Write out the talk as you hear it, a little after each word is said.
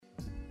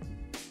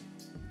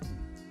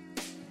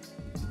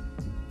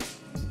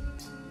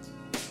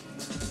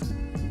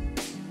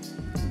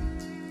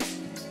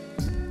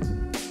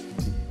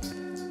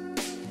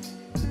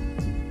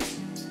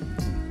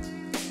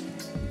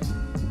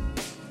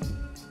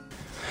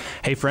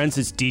Hey friends,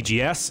 it's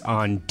DGS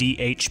on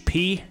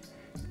DHP,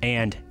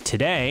 and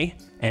today,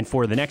 and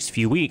for the next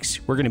few weeks,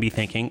 we're going to be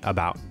thinking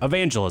about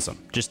evangelism,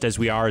 just as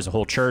we are as a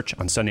whole church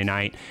on Sunday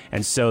night.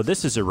 And so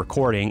this is a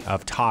recording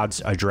of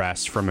Todd's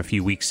address from a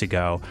few weeks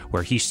ago,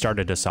 where he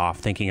started us off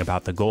thinking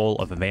about the goal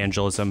of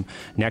evangelism.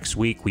 Next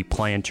week, we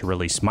plan to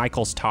release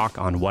Michael's talk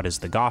on what is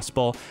the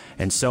gospel,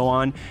 and so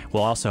on.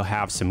 We'll also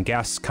have some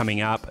guests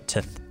coming up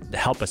to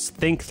help us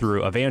think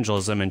through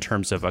evangelism in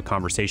terms of a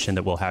conversation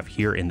that we'll have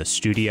here in the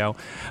studio.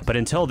 But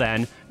until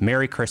then,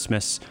 Merry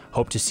Christmas.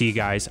 Hope to see you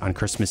guys on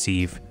Christmas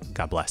Eve.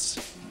 God bless.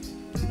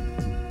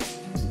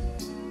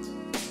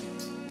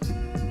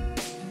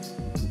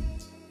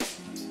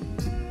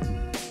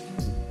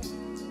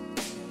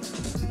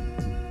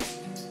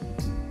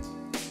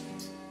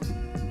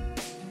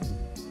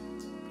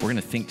 We're going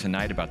to think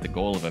tonight about the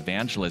goal of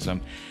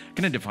evangelism. I'm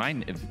going to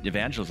define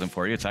evangelism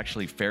for you. It's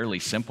actually fairly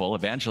simple.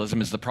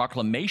 Evangelism is the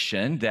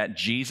proclamation that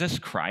Jesus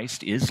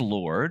Christ is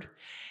Lord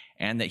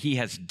and that he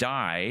has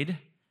died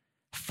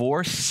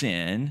for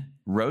sin,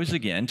 rose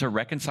again to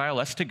reconcile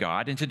us to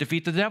God and to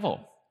defeat the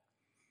devil,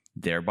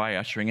 thereby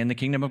ushering in the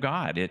kingdom of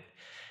God. It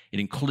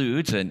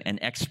includes an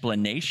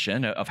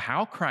explanation of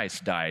how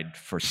Christ died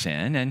for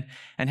sin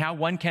and how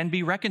one can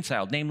be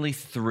reconciled, namely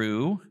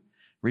through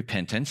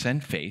repentance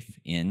and faith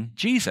in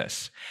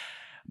Jesus.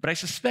 But I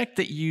suspect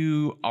that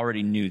you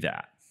already knew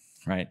that,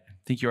 right? I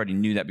think you already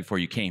knew that before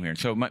you came here. And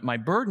so my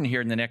burden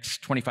here in the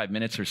next 25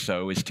 minutes or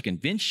so is to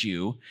convince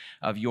you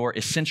of your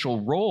essential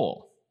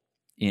role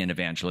in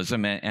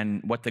evangelism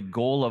and what the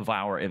goal of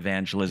our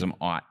evangelism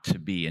ought to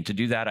be. And to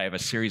do that, I have a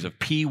series of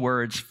P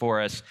words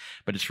for us,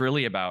 but it's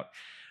really about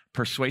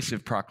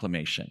persuasive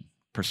proclamation.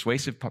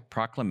 Persuasive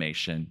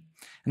proclamation.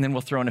 And then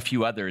we'll throw in a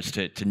few others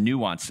to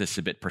nuance this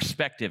a bit,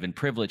 perspective and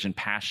privilege and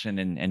passion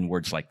and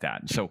words like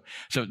that. So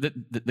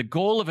the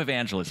goal of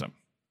evangelism,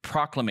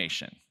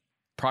 proclamation.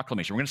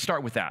 Proclamation. We're going to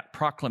start with that,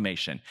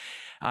 proclamation.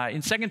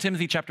 In 2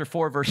 Timothy chapter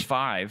 4, verse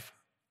 5,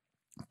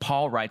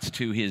 Paul writes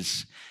to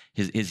his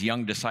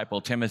young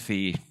disciple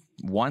Timothy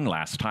one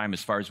last time,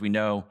 as far as we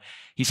know.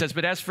 He says,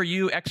 "But as for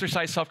you,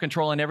 exercise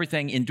self-control in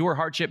everything, endure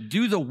hardship,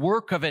 do the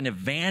work of an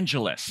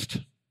evangelist,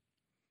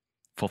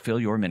 fulfill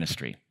your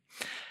ministry."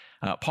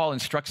 Paul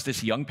instructs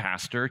this young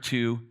pastor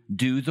to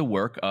do the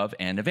work of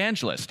an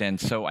evangelist. And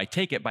so I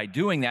take it by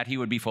doing that, he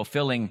would be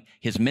fulfilling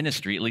his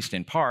ministry, at least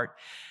in part.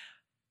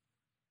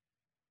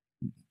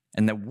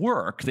 And the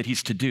work that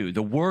he's to do,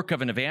 the work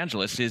of an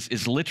evangelist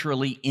is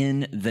literally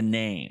in the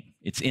name.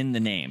 It's in the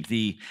name.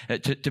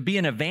 To be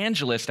an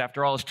evangelist,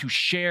 after all, is to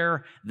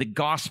share the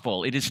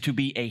gospel. It is to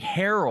be a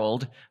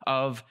herald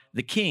of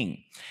the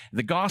king.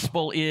 The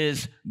gospel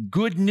is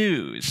good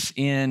news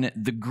in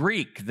the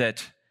Greek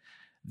that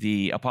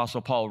the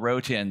Apostle Paul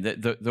wrote in.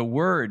 The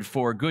word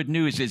for good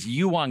news is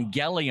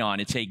euangelion.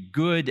 It's a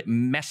good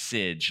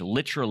message,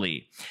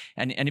 literally.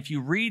 And if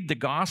you read the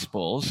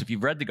Gospels, if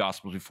you've read the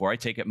Gospels before, I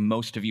take it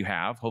most of you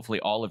have,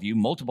 hopefully all of you,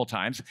 multiple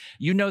times,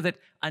 you know that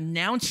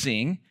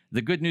announcing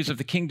the good news of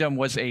the kingdom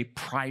was a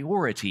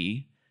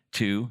priority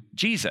to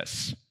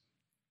Jesus.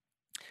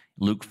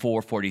 Luke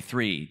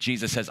 4:43,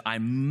 Jesus says, "I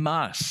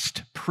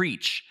must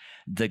preach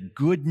the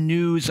good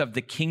news of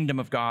the kingdom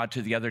of God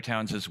to the other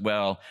towns as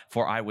well,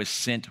 for I was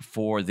sent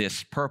for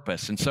this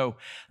purpose." And so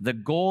the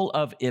goal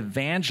of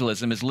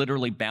evangelism is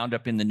literally bound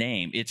up in the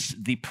name. It's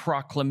the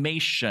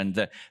proclamation,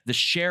 the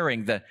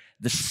sharing, the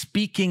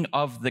speaking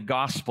of the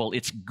gospel.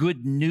 It's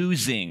good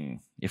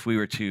newsing, if we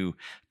were to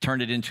turn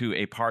it into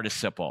a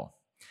participle.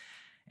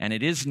 And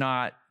it is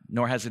not,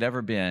 nor has it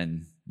ever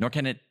been, nor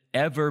can it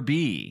ever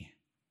be,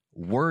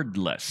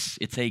 wordless.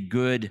 It's a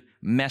good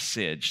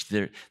message.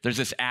 There's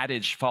this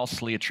adage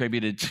falsely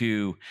attributed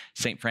to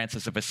St.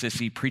 Francis of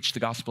Assisi: preach the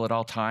gospel at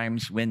all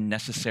times, when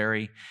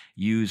necessary,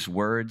 use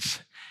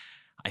words.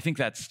 I think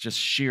that's just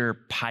sheer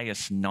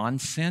pious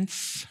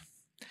nonsense,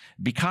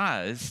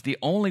 because the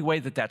only way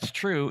that that's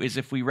true is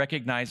if we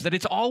recognize that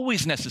it's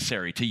always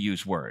necessary to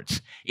use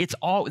words.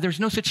 There's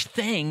no such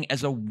thing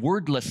as a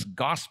wordless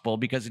gospel,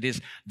 because it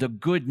is the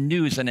good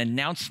news, an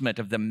announcement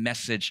of the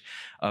message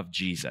of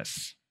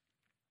Jesus.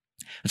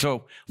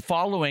 So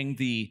following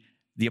the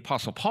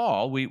Apostle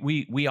Paul,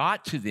 we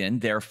ought to then,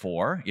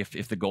 therefore,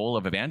 if the goal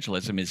of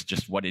evangelism is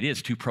just what it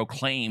is, to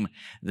proclaim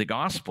the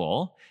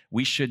gospel,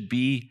 we should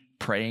be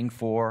praying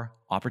for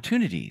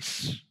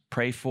opportunities,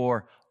 pray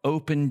for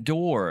open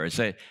doors,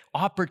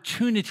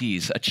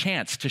 opportunities, a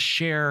chance to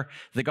share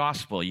the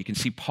gospel. You can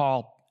see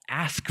Paul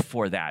ask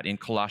for that in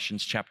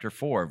Colossians chapter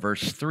 4,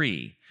 verse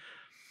 3.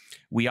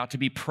 We ought to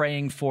be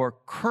praying for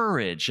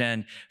courage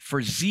and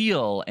for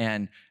zeal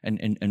and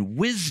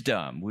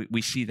wisdom.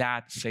 We see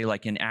that, say,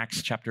 like in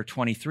Acts chapter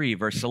 23,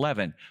 verse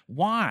 11.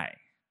 Why?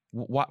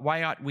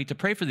 Why ought we to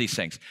pray for these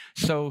things?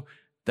 So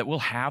that we'll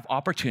have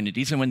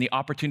opportunities, and when the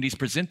opportunities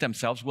present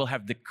themselves, we'll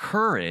have the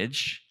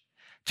courage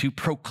to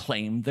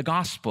proclaim the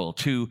gospel,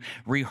 to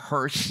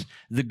rehearse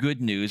the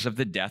good news of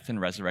the death and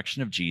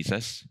resurrection of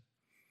Jesus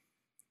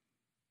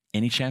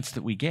any chance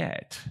that we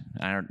get.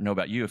 I don't know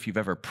about you, if you've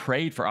ever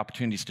prayed for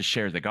opportunities to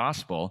share the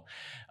gospel,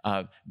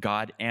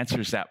 God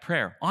answers that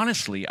prayer.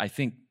 Honestly, I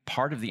think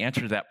part of the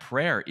answer to that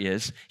prayer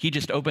is he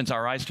just opens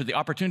our eyes to the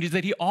opportunities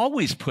that he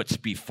always puts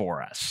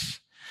before us.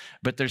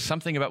 But there's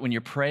something about when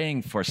you're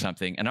praying for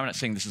something, and I'm not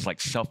saying this is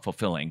like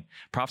self-fulfilling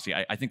prophecy.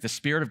 I think the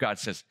Spirit of God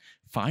says,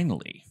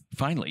 finally,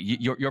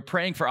 you're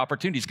praying for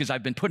opportunities because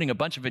I've been putting a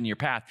bunch of it in your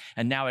path,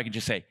 and now I can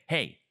just say,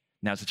 hey,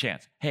 now's the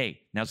chance.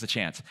 Hey, now's the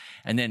chance.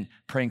 And then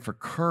praying for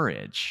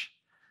courage,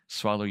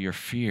 swallow your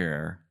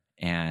fear,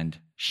 and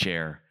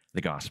share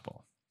the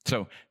gospel.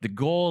 So the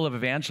goal of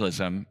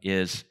evangelism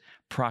is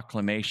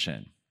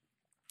proclamation.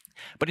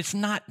 But it's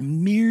not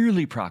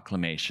merely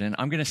proclamation.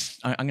 I'm going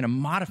to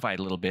modify it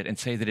a little bit and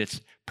say that it's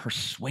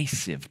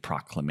persuasive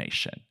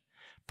proclamation.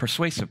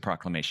 Persuasive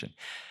proclamation.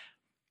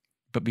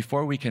 But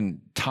before we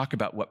can talk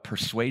about what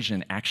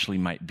persuasion actually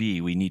might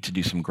be, we need to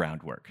do some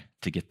groundwork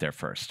to get there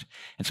first.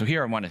 And so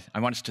here I want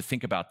us to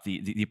think about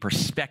the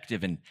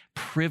perspective and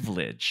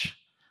privilege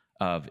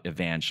of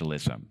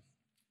evangelism.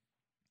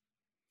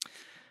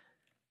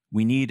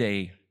 We need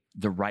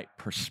the right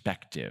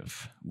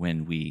perspective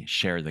when we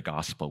share the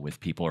gospel with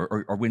people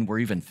or when we're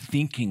even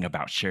thinking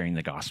about sharing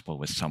the gospel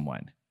with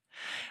someone.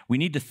 We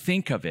need to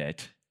think of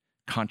it,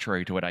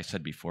 contrary to what I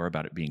said before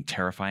about it being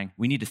terrifying,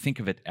 we need to think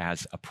of it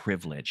as a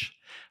privilege.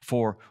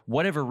 For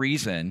whatever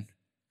reason,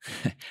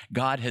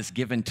 God has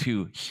given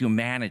to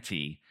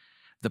humanity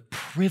the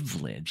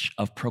privilege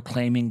of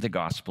proclaiming the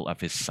gospel of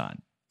his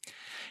Son.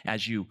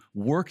 As you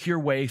work your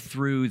way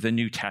through the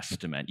New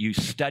Testament, you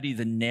study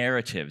the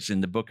narratives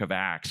in the book of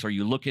Acts, or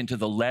you look into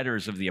the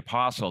letters of the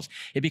apostles,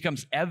 it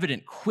becomes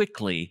evident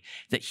quickly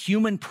that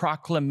human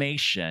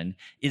proclamation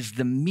is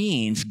the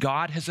means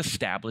God has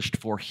established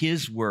for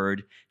his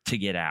word to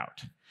get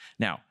out.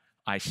 Now,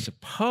 I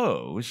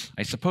suppose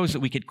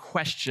that we could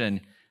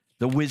question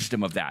the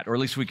wisdom of that, or at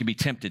least we could be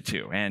tempted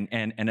to.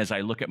 And as I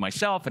look at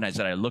myself and as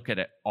I look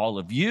at all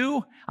of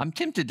you, I'm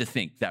tempted to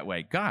think that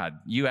way. God,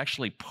 you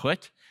actually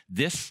put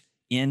this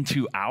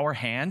into our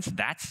hands?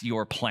 That's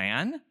your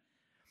plan?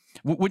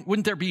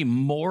 Wouldn't there be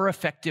more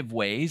effective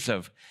ways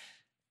of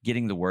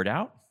getting the word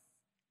out?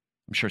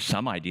 I'm sure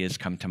some ideas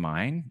come to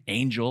mind.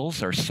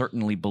 Angels are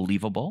certainly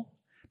believable.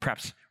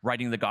 Perhaps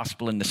writing the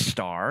gospel in the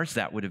stars,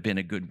 that would have been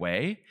a good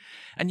way.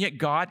 And yet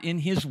God, in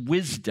his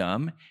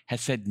wisdom,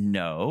 has said,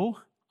 no,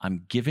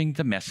 I'm giving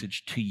the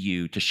message to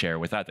you to share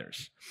with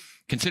others.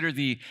 Consider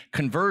the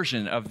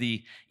conversion of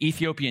the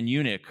Ethiopian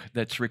eunuch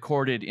that's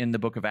recorded in the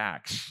book of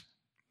Acts.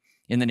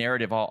 In the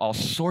narrative, all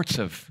sorts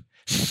of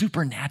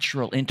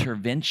supernatural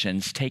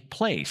interventions take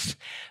place.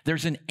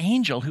 There's an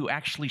angel who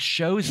actually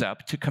shows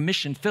up to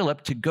commission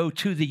Philip to go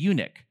to the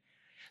eunuch.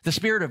 The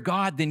Spirit of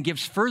God then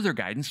gives further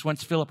guidance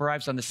once Philip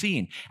arrives on the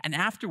scene. And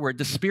afterward,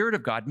 the Spirit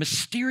of God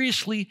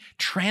mysteriously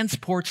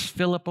transports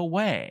Philip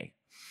away.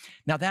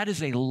 Now, that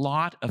is a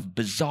lot of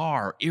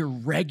bizarre,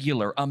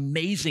 irregular,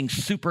 amazing,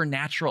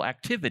 supernatural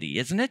activity,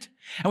 isn't it?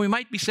 And we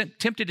might be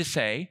tempted to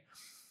say,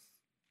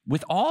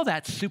 with all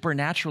that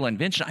supernatural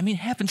invention, I mean,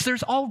 heavens,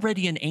 there's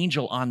already an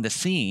angel on the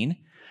scene.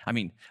 I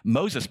mean,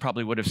 Moses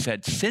probably would have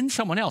said, send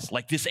someone else,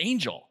 like this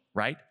angel,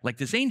 right? Like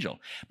this angel.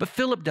 But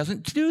Philip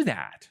doesn't do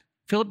that.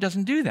 Philip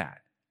doesn't do that.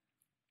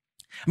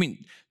 I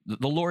mean,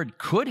 the Lord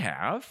could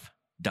have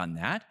done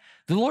that.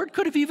 The Lord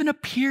could have even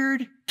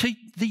appeared to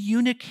the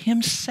eunuch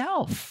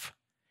himself.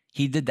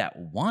 He did that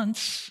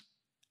once,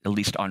 at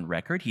least on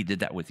record. He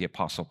did that with the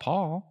Apostle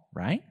Paul,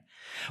 right?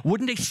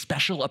 Wouldn't a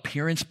special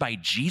appearance by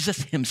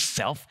Jesus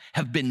himself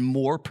have been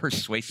more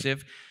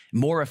persuasive,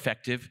 more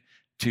effective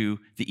to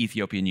the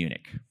Ethiopian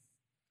eunuch?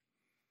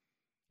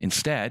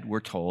 Instead, we're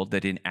told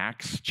that in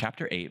Acts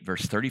chapter 8,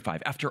 verse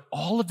 35, after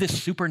all of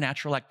this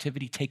supernatural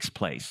activity takes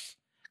place,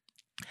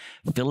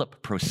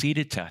 Philip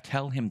proceeded to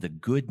tell him the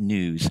good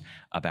news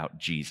about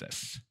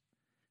Jesus,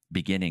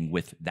 beginning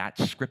with that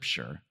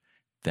scripture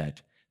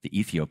that the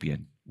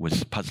Ethiopian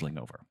was puzzling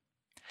over.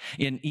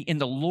 In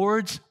the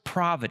Lord's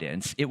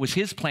providence, it was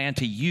his plan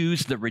to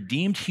use the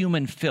redeemed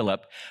human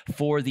Philip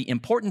for the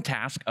important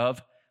task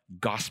of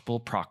gospel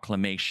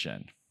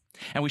proclamation.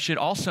 And we should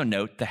also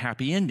note the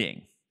happy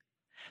ending.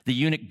 The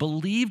eunuch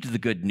believed the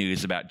good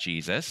news about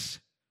Jesus,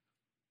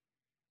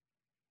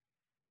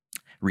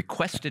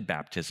 requested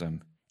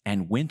baptism,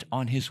 and went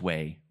on his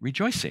way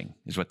rejoicing,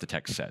 is what the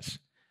text says.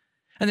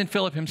 And then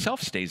Philip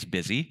himself stays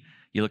busy.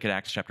 You look at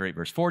Acts chapter 8,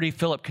 verse 40.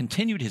 Philip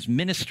continued his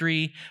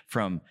ministry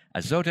from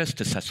Azotus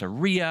to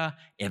Caesarea,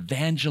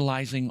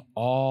 evangelizing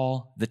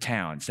all the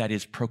towns, that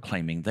is,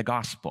 proclaiming the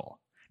gospel.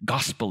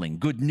 Gospeling,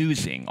 good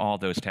newsing, all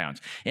those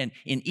towns. And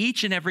in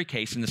each and every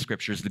case in the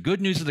scriptures, the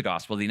good news of the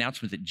gospel, the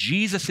announcement that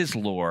Jesus is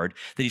Lord,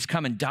 that he's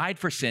come and died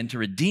for sin to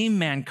redeem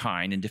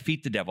mankind and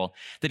defeat the devil,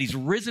 that he's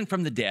risen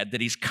from the dead,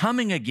 that he's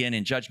coming again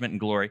in judgment and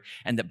glory,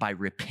 and that by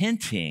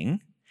repenting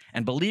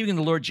and believing in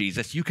the Lord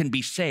Jesus, you can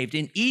be saved.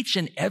 In each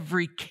and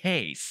every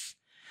case,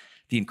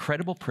 the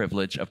incredible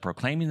privilege of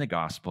proclaiming the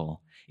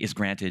gospel is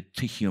granted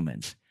to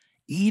humans,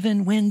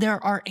 even when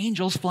there are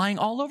angels flying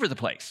all over the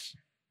place.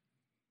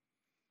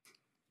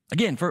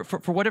 Again, for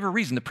whatever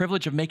reason, the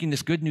privilege of making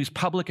this good news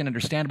public and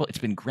understandable, it's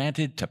been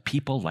granted to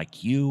people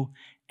like you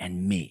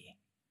and me.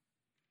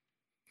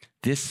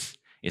 This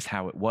is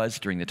how it was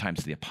during the times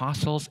of the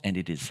apostles, and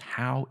it is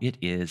how it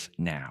is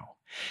now.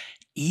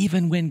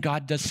 Even when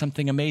God does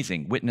something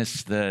amazing,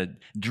 witness the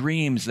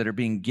dreams that are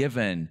being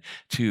given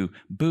to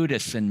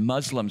Buddhists and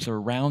Muslims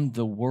around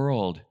the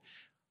world,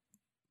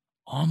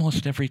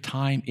 almost every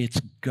time it's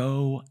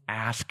go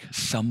ask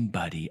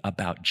somebody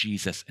about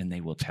Jesus and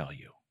they will tell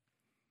you.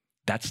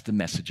 That's the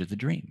message of the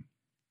dream.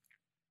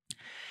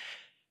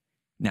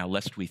 Now,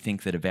 lest we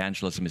think that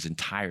evangelism is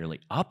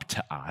entirely up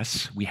to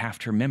us, we have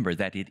to remember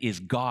that it is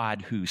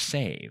God who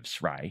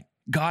saves, right?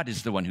 God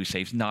is the one who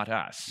saves, not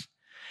us.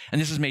 And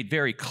this is made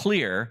very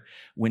clear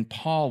when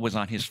Paul was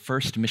on his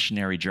first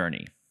missionary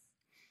journey.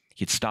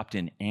 He had stopped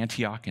in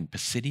Antioch in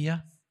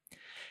Pisidia.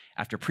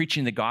 After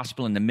preaching the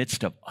gospel in the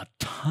midst of a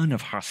ton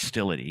of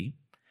hostility,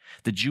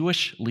 the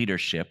Jewish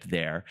leadership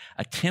there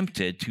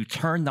attempted to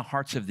turn the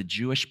hearts of the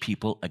Jewish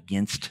people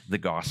against the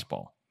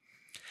gospel.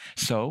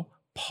 So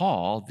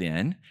Paul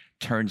then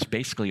turns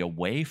basically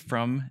away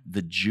from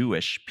the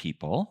Jewish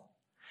people,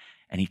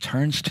 and he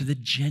turns to the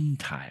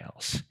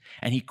Gentiles.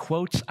 And he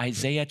quotes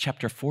Isaiah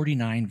chapter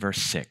 49,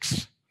 verse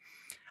 6.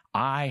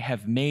 I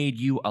have made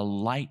you a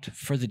light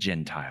for the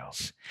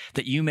Gentiles,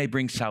 that you may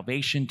bring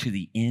salvation to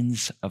the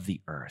ends of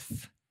the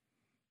earth.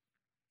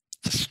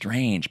 It's a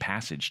strange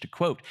passage to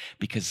quote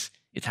because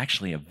it's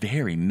actually a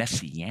very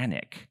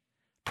messianic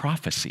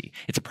prophecy.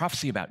 It's a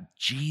prophecy about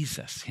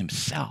Jesus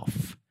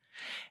himself.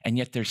 And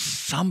yet there's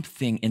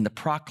something in the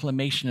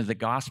proclamation of the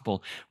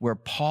gospel where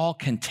Paul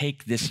can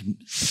take this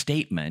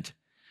statement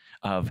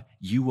of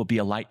you will be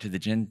a light to the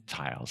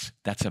Gentiles.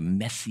 That's a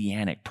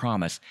messianic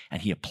promise,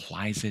 and he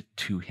applies it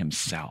to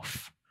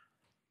himself.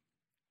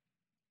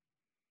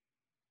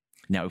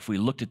 Now, if we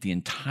looked at the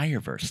entire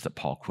verse that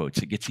Paul quotes,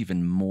 it gets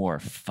even more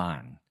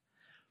fun.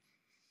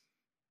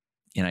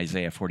 In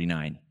Isaiah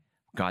 49,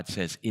 God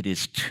says, it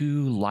is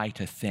too light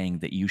a thing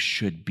that you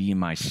should be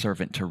my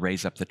servant to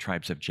raise up the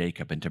tribes of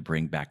Jacob and to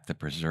bring back the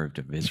preserved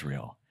of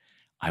Israel.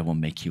 I will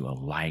make you a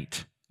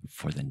light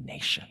for the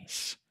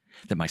nations,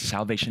 that my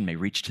salvation may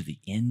reach to the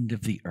end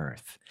of the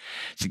earth.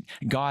 See,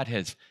 God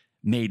has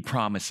made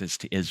promises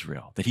to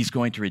Israel that he's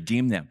going to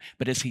redeem them.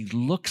 But as he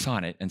looks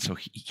on it, and so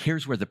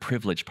here's where the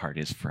privilege part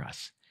is for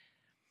us.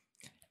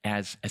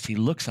 As he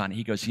looks on it,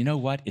 he goes, you know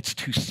what? It's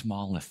too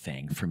small a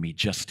thing for me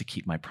just to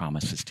keep my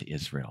promises to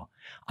Israel.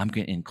 I'm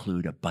going to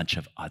include a bunch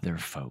of other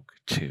folk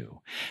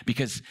too.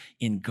 Because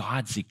in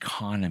God's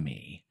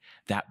economy,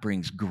 that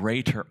brings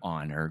greater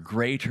honor,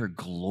 greater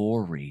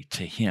glory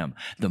to him.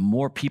 The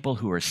more people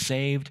who are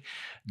saved,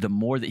 the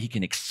more that he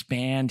can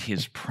expand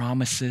his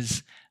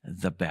promises,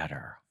 the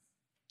better.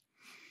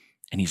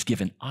 And he's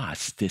given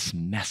us this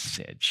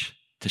message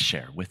to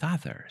share with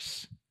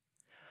others.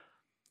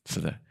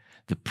 So the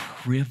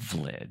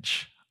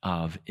privilege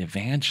of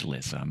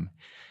evangelism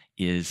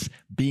is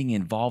being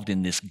involved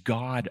in this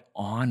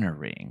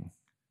God-honoring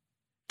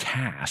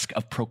task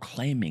of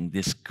proclaiming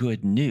this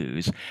good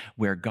news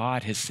where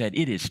God has said,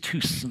 it is too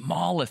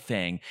small a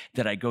thing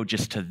that I go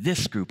just to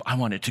this group. I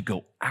want it to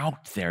go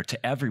out there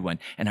to everyone,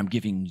 and I'm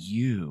giving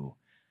you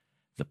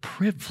the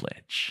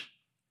privilege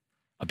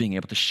of being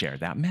able to share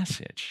that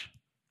message.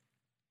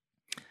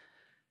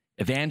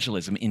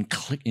 Evangelism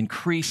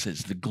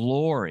increases the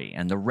glory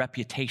and the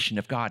reputation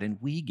of God, and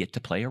we get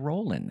to play a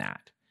role in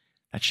that.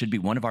 That should be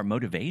one of our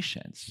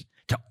motivations,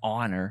 to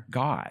honor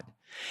God.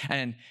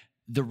 And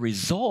the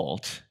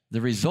result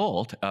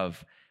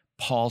of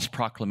Paul's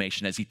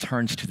proclamation as he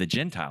turns to the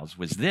Gentiles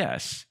was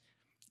this.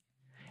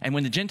 And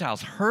when the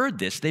Gentiles heard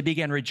this, they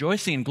began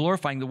rejoicing and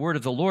glorifying the word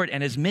of the Lord,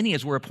 and as many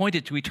as were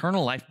appointed to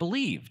eternal life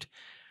believed.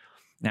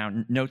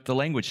 Now, note the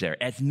language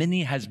there. As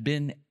many has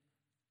been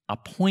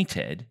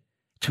appointed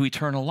to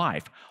eternal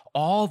life.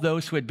 All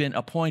those who had been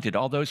appointed,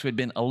 all those who had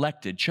been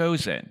elected,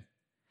 chosen,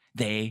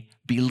 they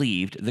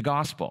believed the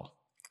gospel.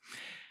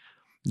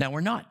 Now,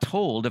 we're not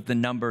told of the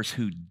numbers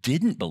who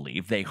didn't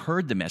believe. They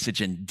heard the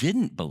message and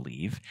didn't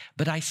believe,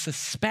 but I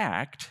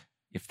suspect,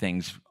 if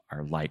things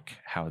are like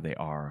how they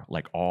are,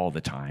 like all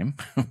the time,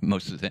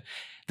 most of the time,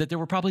 that there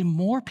were probably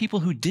more people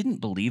who didn't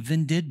believe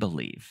than did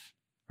believe,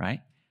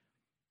 right?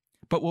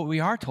 But what we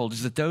are told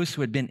is that those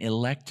who had been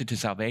elected to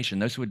salvation,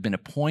 those who had been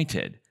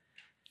appointed,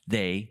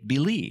 they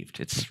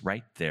believed. It's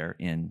right there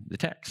in the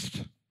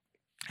text,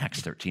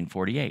 Acts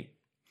 13:48.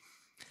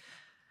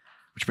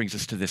 Which brings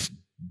us to this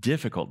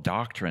difficult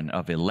doctrine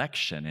of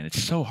election, and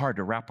it's so hard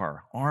to wrap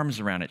our arms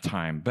around at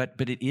times,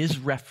 but it is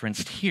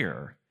referenced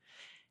here.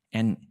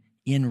 And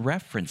in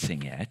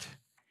referencing it,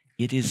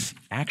 it is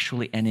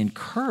actually an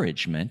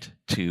encouragement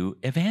to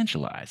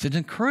evangelize. It's an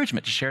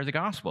encouragement to share the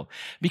gospel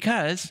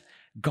because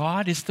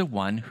God is the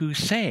one who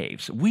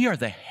saves. We are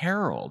the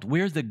herald.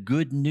 We're the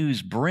good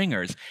news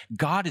bringers.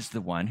 God is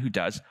the one who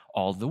does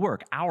all the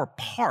work. Our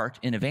part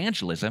in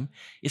evangelism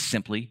is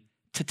simply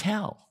to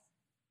tell.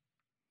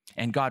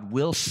 And God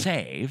will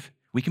save.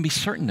 We can be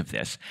certain of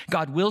this.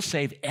 God will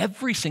save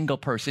every single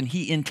person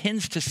he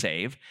intends to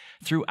save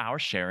through our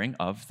sharing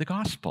of the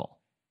gospel.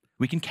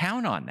 We can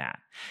count on that.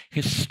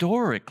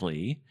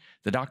 Historically,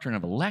 the doctrine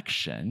of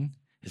election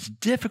as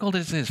difficult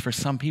as it is for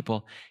some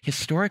people,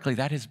 historically,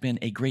 that has been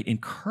a great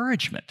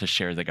encouragement to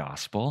share the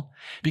gospel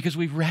because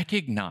we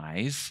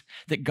recognize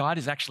that God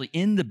is actually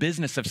in the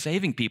business of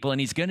saving people,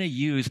 and he's going to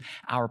use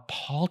our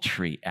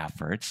paltry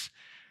efforts,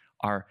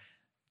 our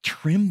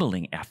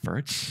trembling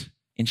efforts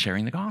in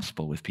sharing the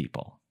gospel with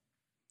people.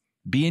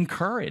 Be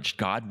encouraged.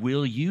 God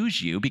will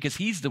use you because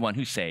he's the one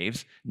who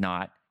saves,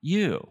 not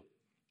you.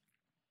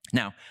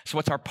 Now, so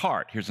what's our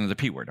part? Here's another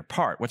P word, a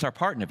part. What's our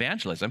part in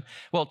evangelism?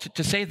 Well,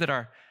 to say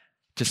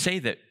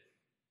that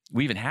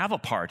we even have a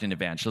part in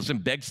evangelism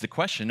begs the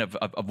question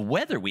of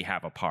whether we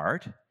have a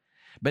part.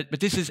 But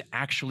this is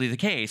actually the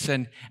case,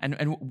 and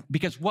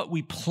because what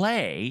we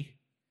play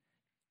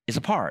is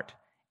a part,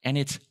 and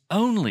it's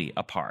only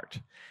a part.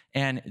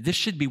 And this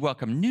should be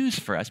welcome news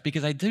for us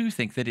because I do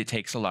think that it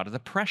takes a lot of the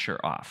pressure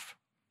off.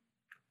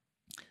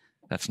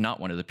 That's not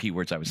one of the P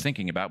words I was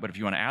thinking about, but if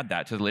you want to add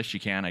that to the list, you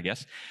can, I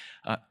guess.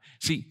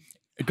 See,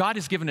 God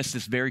has given us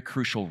this very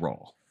crucial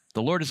role.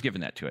 The Lord has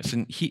given that to us,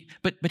 and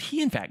but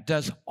he in fact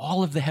does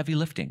all of the heavy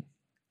lifting.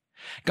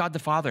 God the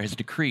Father has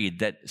decreed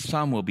that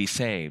some will be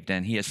saved,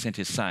 and he has sent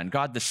his Son.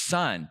 God the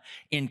Son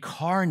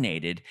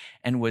incarnated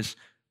and was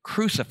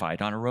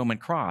crucified on a Roman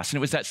cross, and it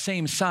was that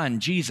same Son,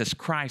 Jesus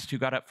Christ, who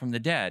got up from the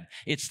dead.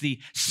 It's the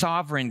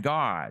sovereign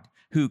God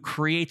who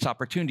creates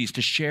opportunities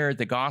to share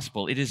the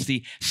gospel. It is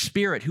the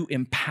Spirit who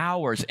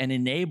empowers and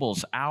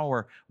enables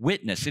our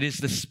witness. It is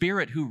the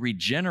Spirit who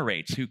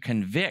regenerates, who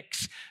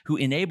convicts, who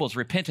enables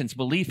repentance,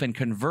 belief, and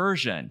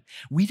conversion.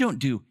 We don't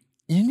do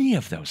any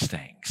of those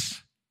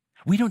things.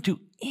 We don't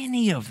do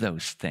any of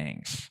those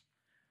things,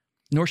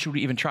 nor should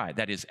we even try.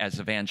 That is, as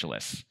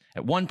evangelists.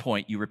 At one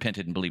point, you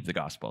repented and believed the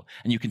gospel,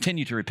 and you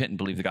continue to repent and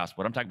believe the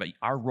gospel. What I'm talking about,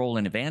 our role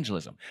in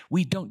evangelism.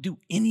 We don't do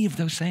any of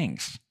those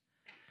things.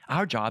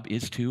 Our job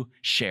is to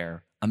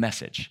share a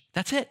message.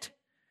 That's it.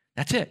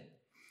 That's it.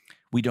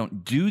 We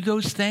don't do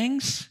those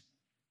things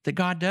that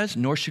God does,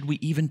 nor should we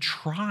even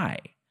try.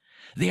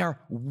 They are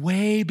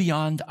way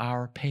beyond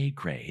our pay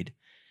grade.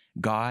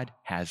 God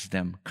has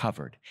them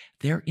covered.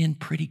 They're in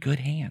pretty good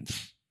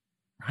hands,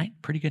 right?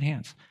 Pretty good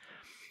hands.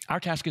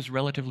 Our task is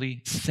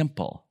relatively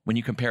simple when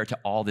you compare it to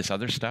all this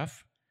other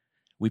stuff.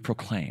 We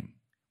proclaim,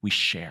 we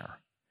share.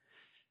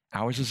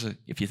 Ours is,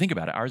 if you think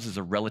about it, ours is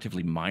a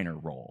relatively minor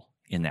role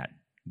in that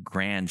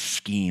grand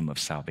scheme of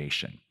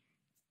salvation.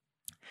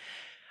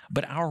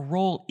 But our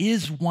role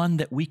is one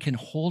that we can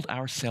hold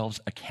ourselves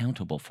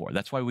accountable for.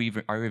 That's why we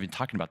are even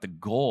talking about the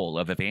goal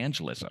of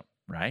evangelism,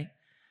 right?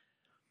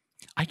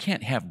 I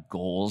can't have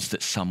goals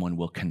that someone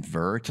will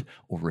convert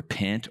or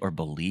repent or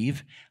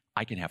believe.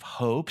 I can have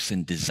hopes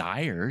and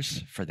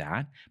desires for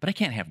that, but I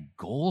can't have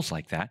goals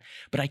like that.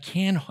 But I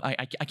can't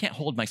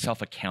hold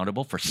myself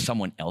accountable for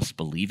someone else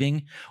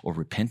believing or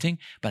repenting,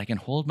 but I can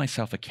hold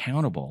myself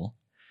accountable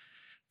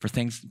for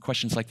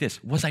questions like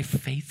this. Was I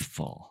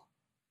faithful?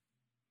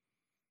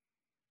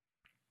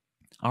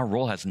 Our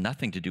role has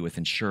nothing to do with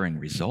ensuring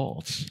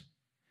results.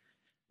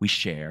 We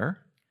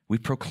share, we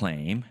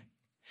proclaim,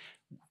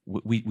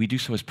 we do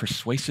so as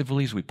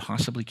persuasively as we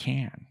possibly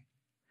can.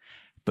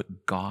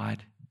 But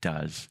God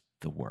does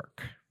the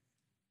work.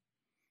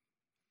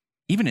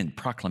 Even in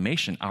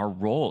proclamation, our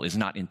role is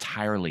not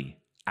entirely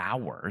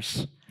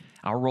ours.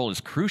 Our role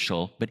is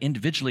crucial, but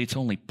individually it's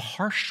only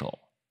partial.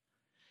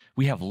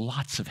 We have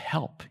lots of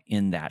help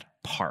in that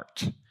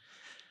part.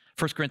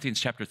 1 Corinthians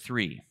chapter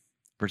 3,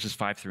 verses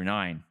 5 through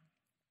 9.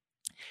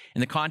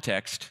 In the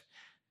context,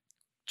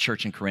 the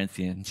church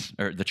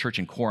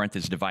in Corinth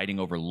is dividing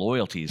over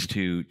loyalties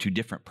to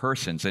different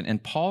persons.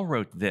 And Paul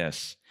wrote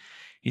this.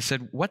 He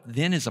said, "What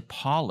then is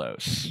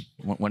Apollos?"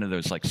 One of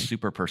those like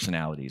super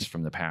personalities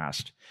from the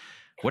past.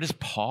 What is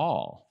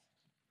Paul?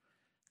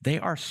 They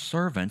are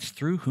servants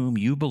through whom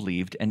you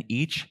believed, and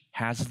each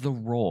has the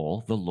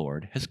role the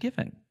Lord has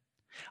given.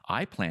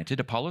 I planted,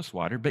 Apollos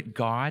watered, but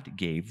God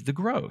gave the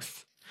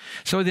growth.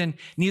 So then,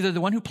 neither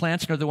the one who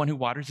plants nor the one who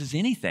waters is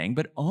anything,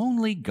 but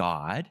only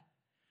God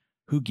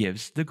who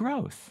gives the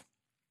growth.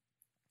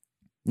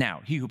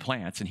 Now, he who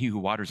plants and he who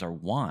waters are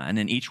one,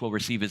 and each will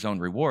receive his own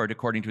reward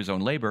according to his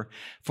own labor,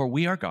 for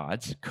we are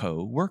God's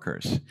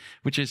co-workers,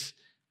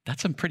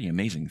 that's a pretty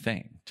amazing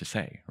thing to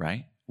say,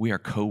 right? We are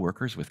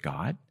co-workers with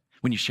God.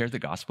 When you share the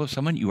gospel with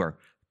someone, you are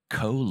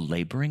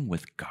co-laboring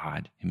with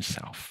God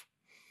himself.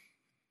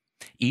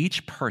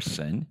 Each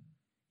person,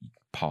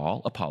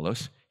 Paul,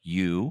 Apollos,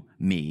 you,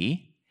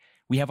 me,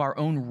 we have our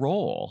own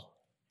role.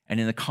 And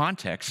in the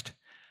context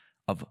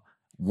of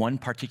one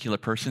particular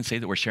person, say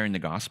that we're sharing the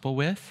gospel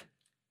with,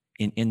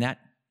 in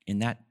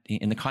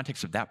the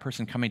context of that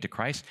person coming to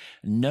Christ,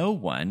 no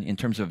one, in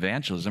terms of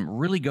evangelism,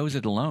 really goes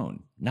it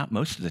alone. Not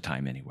most of the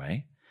time,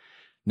 anyway.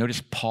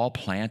 Notice Paul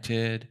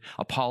planted,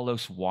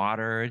 Apollos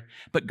watered,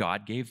 but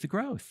God gave the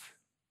growth.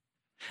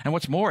 And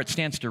what's more, it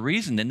stands to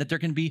reason then that there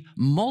can be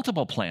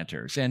multiple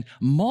planters and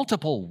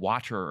multiple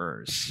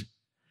waterers,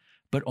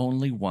 but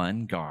only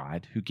one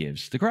God who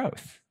gives the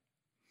growth.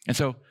 And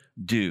so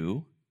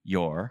do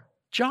your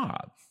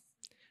job.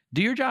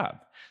 Do your job.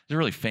 There's a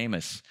really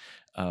famous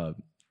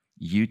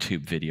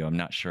YouTube video. I'm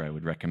not sure I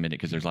would recommend it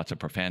because there's lots of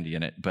profanity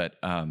in it, but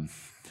I'm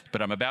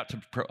about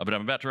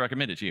to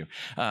recommend it to you.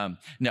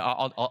 No,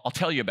 I'll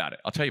tell you about it.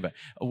 I'll tell you about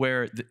it.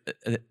 Where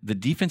the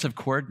defensive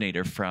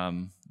coordinator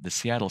from the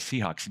Seattle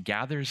Seahawks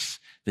gathers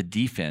the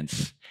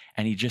defense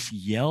and he just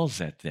yells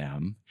at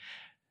them.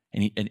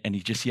 And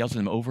he just yells at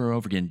them over and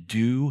over again,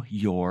 do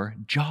your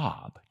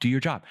job. Do your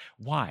job.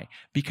 Why?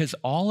 Because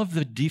all of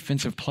the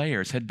defensive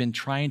players had been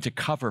trying to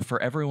cover for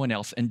everyone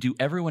else and do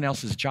everyone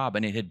else's job,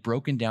 and it had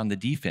broken down the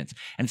defense.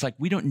 And it's like,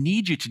 we don't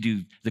need you to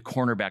do the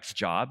cornerback's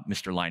job,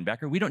 Mr.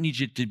 Linebacker. We don't need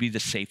you to be the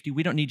safety.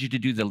 We don't need you to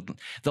do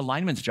the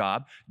lineman's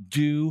job.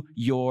 Do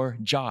your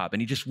job.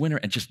 And he just went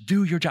and just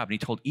do your job. And he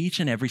told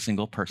each and every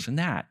single person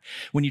that.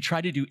 When you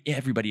try to do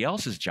everybody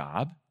else's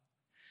job,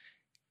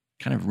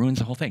 kind of ruins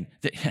the whole thing.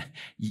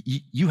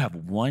 You have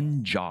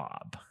one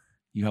job.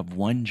 You have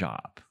one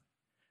job.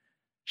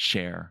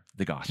 Share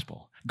the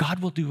gospel. God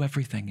will do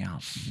everything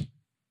else.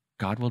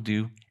 God will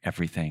do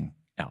everything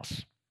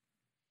else.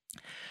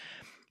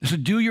 So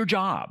do your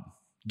job.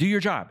 Do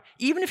your job.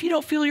 Even if you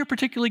don't feel you're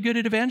particularly good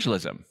at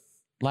evangelism,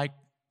 like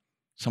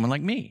someone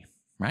like me,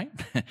 right?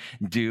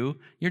 Do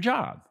your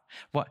job.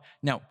 Well,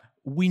 now,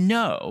 we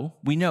know,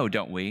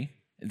 don't we,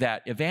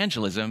 that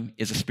evangelism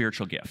is a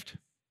spiritual gift.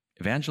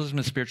 Evangelism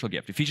is a spiritual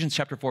gift. Ephesians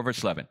chapter 4,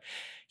 verse 11.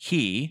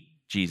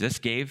 Jesus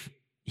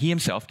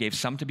himself gave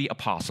some to be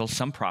apostles,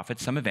 some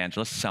prophets, some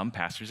evangelists, some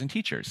pastors and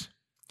teachers.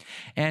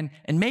 And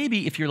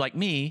maybe if you're like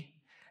me,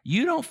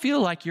 you don't feel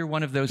like you're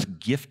one of those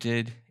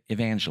gifted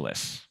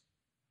evangelists.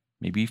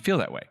 Maybe you feel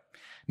that way.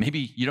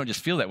 Maybe you don't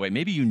just feel that way.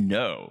 Maybe you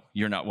know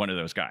you're not one of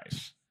those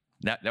guys.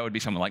 That would be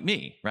someone like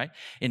me, right?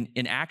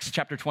 In Acts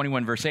chapter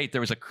 21, verse 8,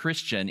 there was a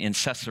Christian in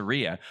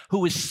Caesarea who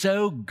was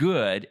so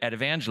good at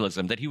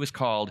evangelism that he was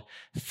called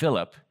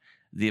Philip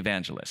the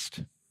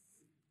Evangelist.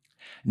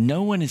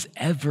 No one is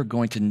ever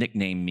going to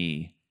nickname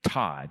me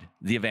Todd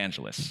the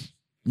Evangelist.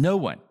 No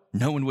one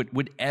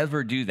would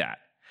ever do that.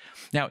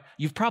 Now,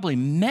 you've probably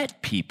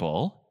met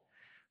people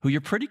who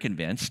you're pretty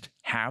convinced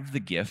have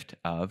the gift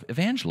of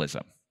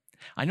evangelism.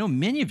 I know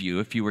many of you,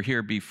 if you were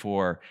here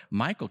before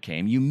Michael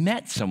came, you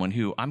met someone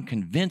who I'm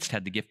convinced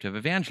had the gift of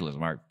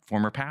evangelism, our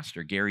former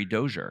pastor, Gary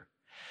Dozier.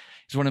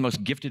 He's one of the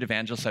most gifted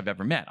evangelists I've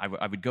ever met.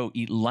 I would go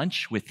eat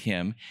lunch with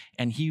him,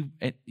 and he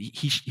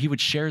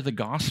would share the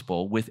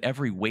gospel with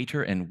every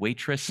waiter and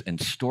waitress and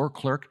store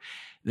clerk.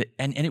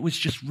 And it was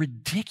just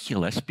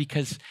ridiculous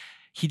because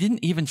he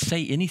didn't even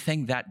say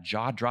anything that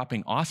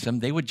jaw-dropping awesome.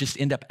 They would just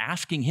end up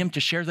asking him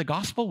to share the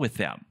gospel with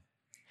them.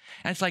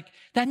 And it's like,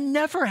 that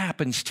never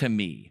happens to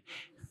me.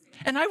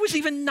 And I was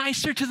even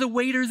nicer to the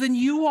waiter than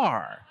you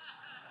are.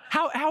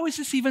 How is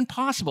this even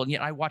possible? And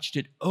yet I watched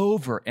it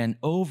over and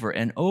over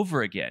and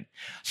over again.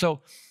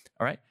 So,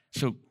 all right,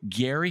 so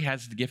Gary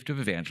has the gift of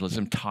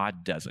evangelism.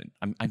 Todd doesn't.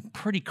 I'm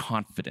pretty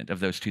confident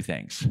of those two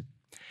things.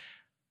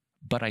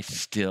 But I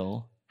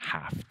still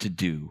have to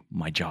do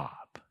my job.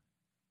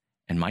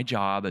 And my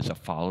job as a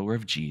follower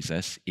of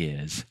Jesus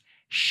is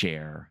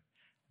share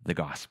the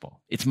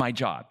gospel. It's my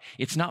job.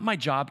 It's not my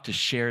job to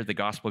share the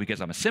gospel because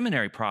I'm a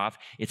seminary prof.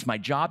 It's my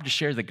job to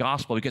share the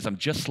gospel because I'm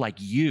just like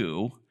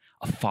you,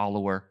 a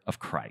follower of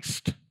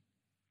Christ.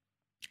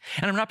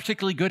 And I'm not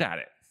particularly good at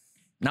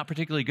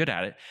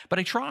it, but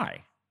I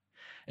try.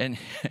 And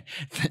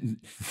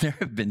there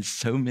have been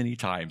so many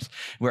times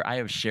where I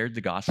have shared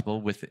the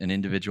gospel with an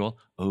individual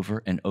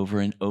over and over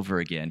and over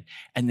again.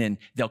 And then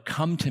they'll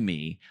come to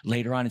me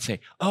later on and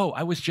say, oh,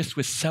 I was just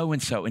with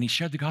so-and-so, and he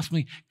shared the gospel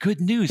with me. Good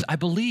news, I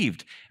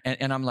believed.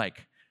 And I'm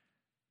like,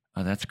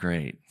 oh, that's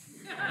great.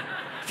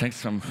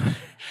 Thanks.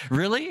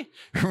 Really?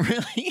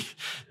 Really?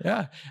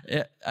 Yeah.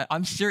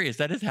 I'm serious.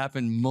 That has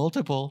happened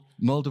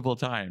multiple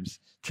times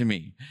to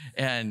me.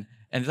 And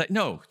it's like,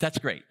 no, that's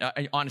great.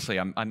 Honestly,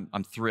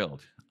 I'm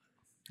thrilled.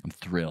 I'm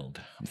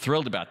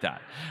thrilled about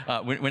that.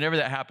 Whenever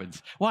that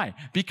happens. Why?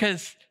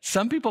 Because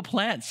some people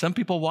plant, some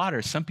people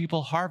water, some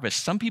people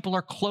harvest, some people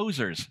are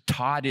closers.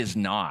 Todd is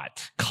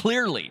not.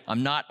 Clearly,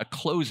 I'm not a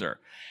closer.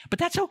 But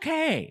that's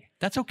okay.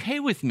 That's okay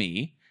with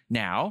me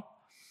now.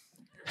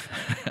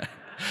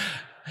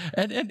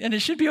 and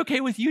it should be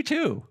okay with you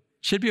too.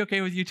 Should be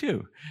okay with you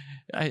too.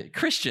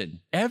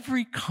 Christian,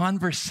 every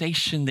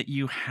conversation that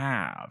you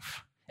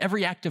have,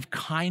 every act of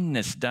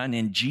kindness done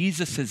in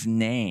Jesus'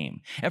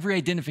 name, every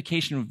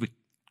identification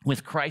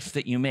with Christ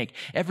that you make,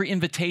 every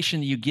invitation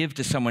that you give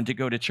to someone to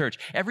go to church,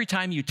 every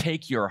time you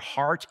take your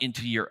heart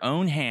into your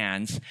own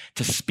hands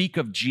to speak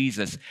of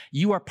Jesus,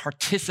 you are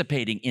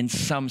participating in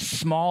some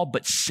small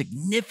but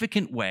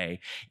significant way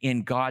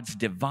in God's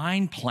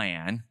divine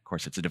plan. Of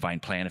course, it's a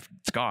divine plan if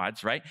it's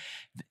God's, right?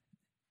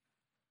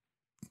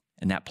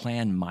 And that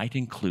plan might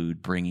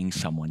include bringing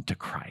someone to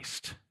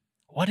Christ.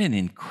 What an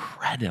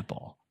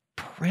incredible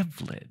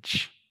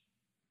privilege.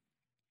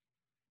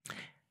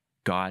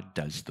 God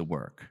does the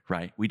work,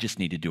 right? We just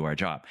need to do our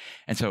job.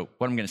 And so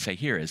what I'm going to say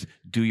here is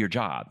do your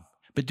job,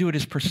 but do it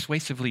as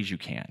persuasively as you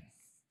can.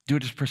 Do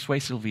it as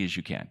persuasively as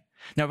you can.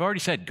 Now, I've already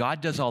said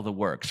God does all the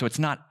work, so it's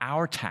not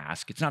our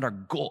task. It's not our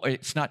goal.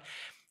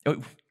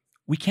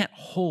 We can't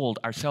hold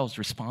ourselves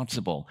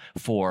responsible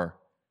for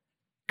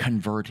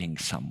converting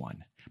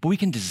someone. But we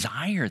can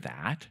desire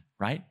that,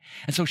 right?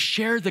 And so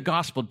share the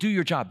gospel, do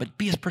your job, but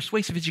be as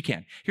persuasive as you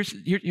can.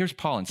 Here's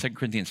Paul in 2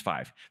 Corinthians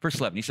 5, verse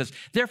 11. He says,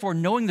 therefore,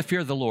 knowing the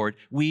fear of the Lord,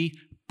 we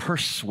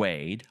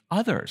persuade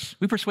others.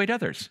 We persuade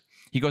others.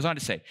 He goes on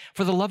to say,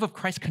 for the love of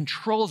Christ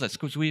controls us,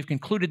 because we have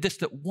concluded this,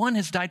 that one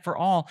has died for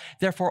all,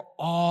 therefore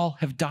all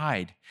have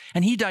died.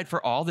 And he died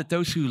for all, that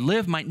those who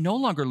live might no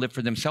longer live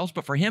for themselves,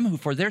 but for him who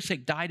for their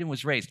sake died and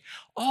was raised.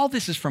 All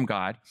this is from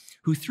God,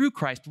 who through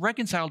Christ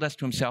reconciled us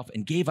to himself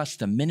and gave us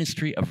the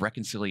ministry of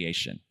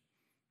reconciliation.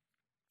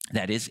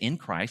 That is, in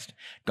Christ,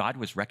 God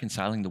was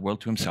reconciling the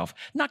world to himself,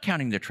 not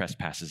counting their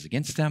trespasses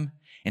against them,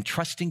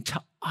 entrusting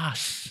to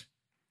us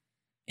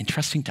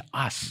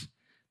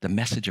the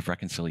message of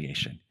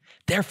reconciliation.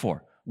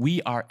 Therefore,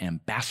 we are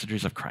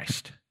ambassadors of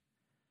Christ,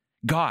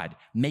 God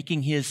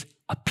making his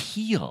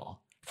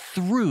appeal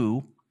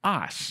through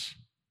us.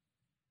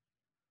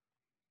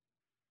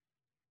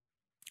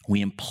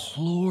 We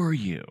implore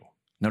you,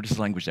 notice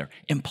the language there,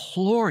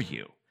 implore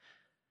you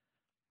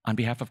on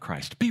behalf of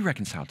Christ, be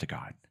reconciled to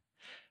God.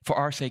 For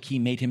our sake, he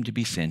made him to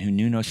be sin who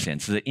knew no sin,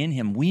 so that in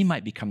him we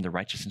might become the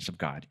righteousness of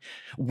God,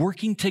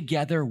 working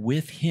together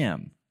with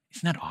him.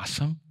 Isn't that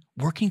awesome?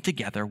 Working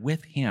together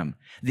with him.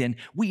 Then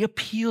we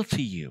appeal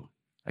to you.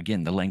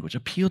 Again, the language,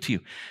 appeal to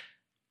you,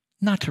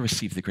 not to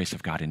receive the grace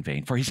of God in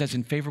vain. For he says,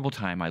 in favorable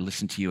time I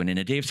listened to you, and in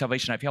a day of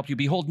salvation I've helped you.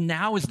 Behold,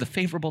 now is the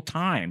favorable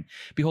time.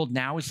 Behold,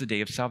 now is the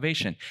day of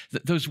salvation.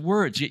 Those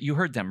words, you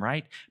heard them,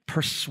 right?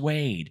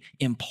 Persuade,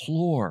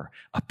 implore,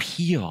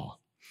 appeal.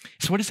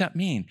 So what does that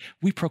mean?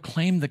 We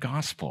proclaim the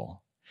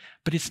gospel,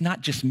 but it's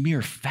not just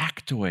mere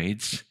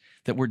factoids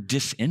that we're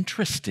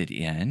disinterested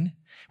in.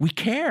 We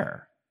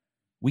care.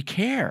 We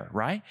care,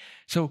 right?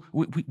 So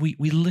we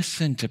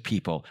listen to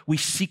people. We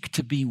seek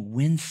to be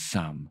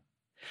winsome.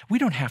 We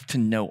don't have to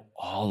know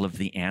all of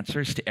the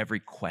answers to every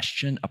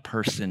question a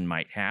person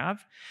might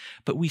have,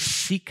 but we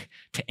seek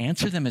to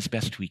answer them as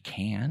best we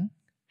can.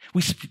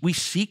 We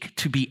seek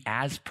to be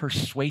as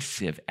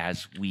persuasive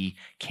as we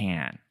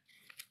can.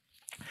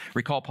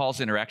 Recall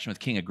Paul's interaction with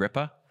King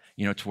Agrippa,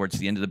 towards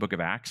the end of the book of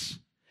Acts.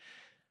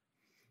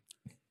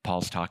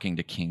 Paul's talking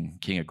to King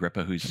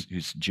Agrippa,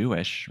 who's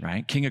Jewish,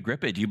 right? King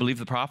Agrippa, do you believe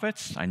the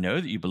prophets? I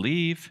know that you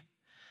believe.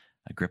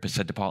 Agrippa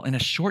said to Paul, in a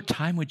short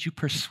time, would you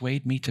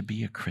persuade me to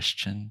be a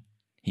Christian?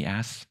 He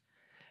asked.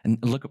 And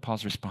look at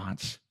Paul's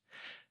response.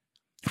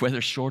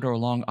 Whether short or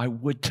long, I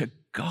would to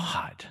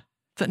God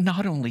that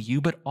not only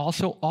you, but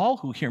also all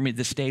who hear me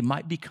this day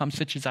might become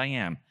such as I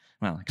am.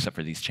 Well, except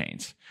for these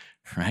chains,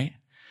 right?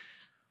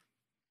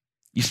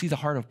 You see the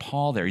heart of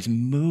Paul there. He's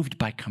moved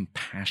by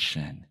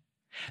compassion.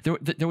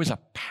 There was a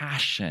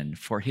passion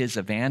for his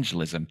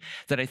evangelism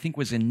that I think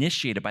was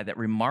initiated by that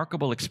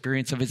remarkable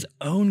experience of his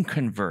own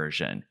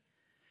conversion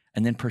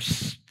and then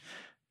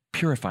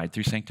purified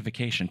through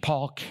sanctification.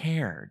 Paul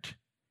cared.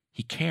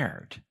 He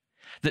cared.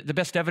 The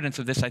best evidence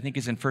of this, I think,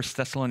 is in 1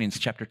 Thessalonians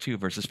chapter 2,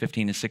 verses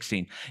 15 and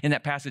 16. In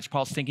that passage,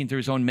 Paul's thinking through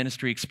his own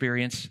ministry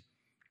experience.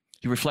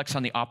 He reflects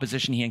on the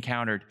opposition he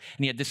encountered,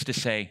 and he had this to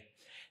say,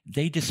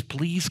 they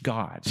displease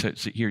God. So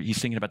here he's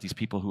thinking about these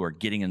people who are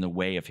getting in the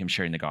way of him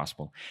sharing the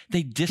gospel.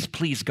 They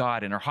displease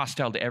God and are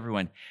hostile to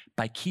everyone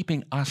by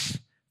keeping us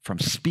from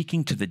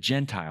speaking to the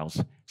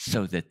Gentiles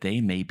so that they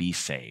may be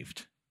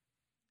saved.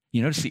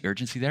 You notice the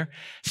urgency there?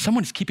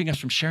 Someone is keeping us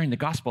from sharing the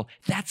gospel.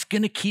 That's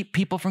going to keep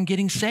people from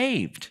getting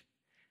saved.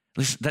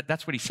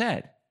 That's what he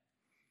said.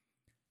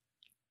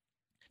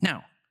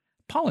 Now,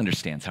 Paul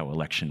understands how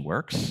election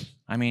works.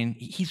 I mean,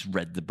 he's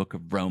read the book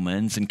of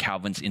Romans and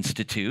Calvin's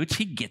Institutes.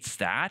 He gets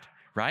that,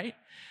 right?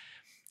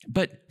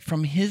 But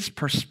from his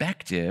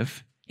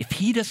perspective, if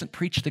he doesn't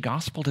preach the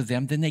gospel to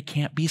them, then they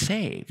can't be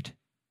saved.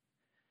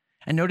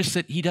 And notice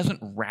that he doesn't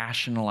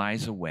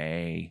rationalize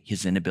away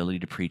his inability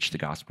to preach the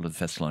gospel to the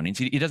Thessalonians.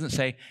 He doesn't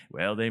say,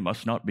 well, they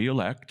must not be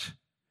elect.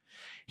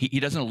 He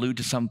doesn't allude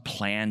to some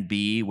plan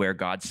B where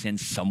God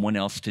sends someone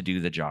else to do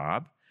the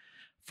job.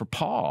 For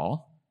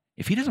Paul,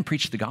 if he doesn't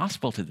preach the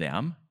gospel to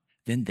them,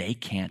 then they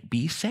can't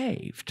be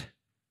saved.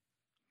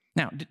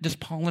 Now, does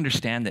Paul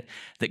understand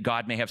that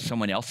God may have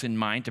someone else in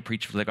mind to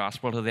preach the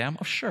gospel to them?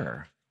 Oh,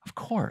 sure. Of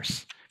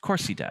course. Of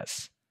course he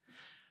does.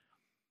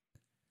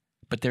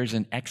 But there's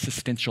an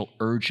existential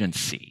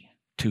urgency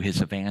to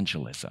his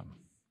evangelism.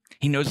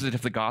 He knows that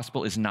if the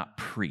gospel is not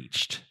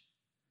preached,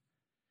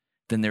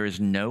 then there is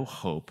no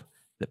hope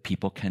that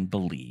people can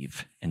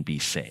believe and be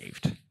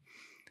saved.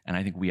 And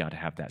I think we ought to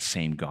have that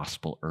same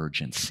gospel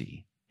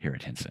urgency here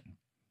at Hinson.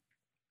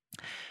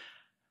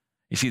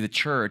 You see, the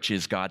church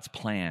is God's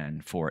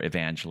plan for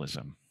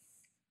evangelism,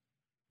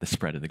 the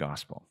spread of the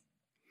gospel.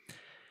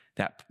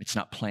 That it's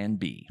not plan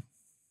B.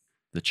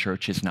 The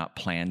church is not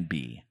plan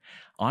B.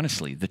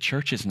 Honestly, the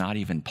church is not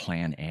even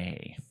plan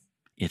A.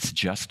 It's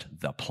just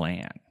the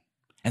plan.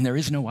 And there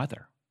is no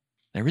other.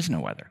 There is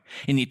no other.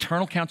 In the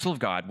eternal counsel of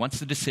God, once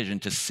the decision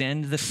to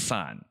send the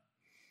Son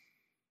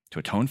to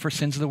atone for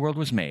sins of the world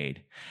was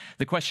made,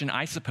 the question,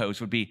 I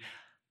suppose, would be,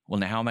 well,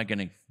 now how am I going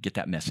to get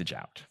that message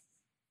out?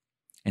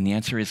 And the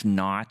answer is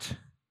not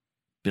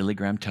Billy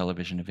Graham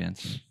television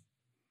events.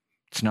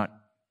 It's not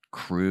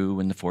Cru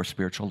and the Four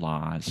Spiritual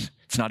Laws.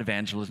 It's not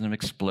evangelism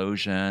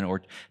explosion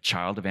or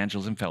child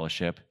evangelism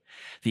fellowship.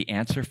 The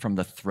answer from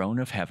the throne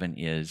of heaven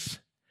is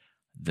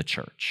the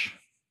church.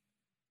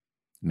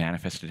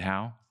 Manifested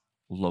how?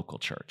 Local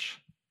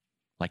church.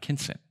 Like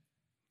Hinson,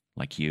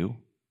 like you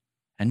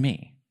and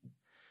me.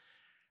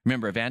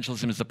 Remember,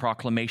 evangelism is the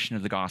proclamation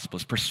of the gospel,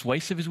 as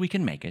persuasive as we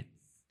can make it.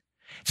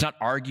 It's not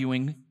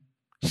arguing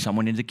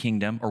someone into the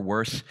kingdom, or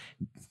worse,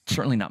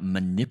 certainly not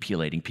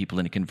manipulating people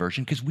into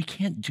conversion, because we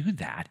can't do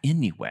that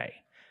anyway.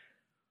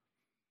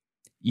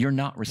 You're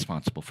not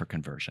responsible for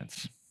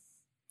conversions.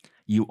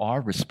 You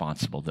are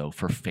responsible, though,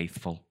 for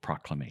faithful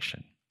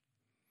proclamation.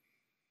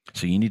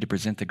 So you need to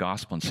present the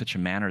gospel in such a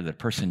manner that a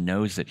person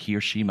knows that he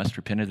or she must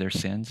repent of their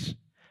sins,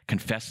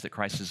 confess that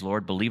Christ is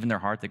Lord, believe in their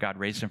heart that God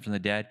raised him from the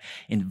dead,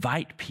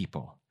 invite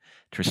people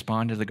to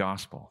respond to the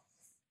gospel.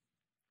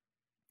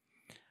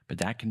 But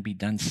that can be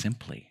done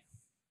simply.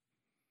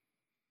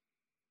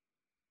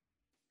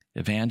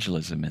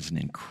 Evangelism is an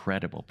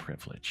incredible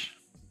privilege.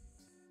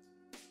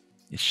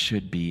 It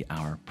should be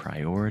our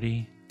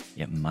priority.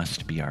 It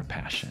must be our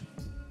passion.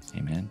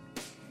 Amen?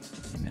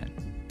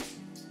 Amen.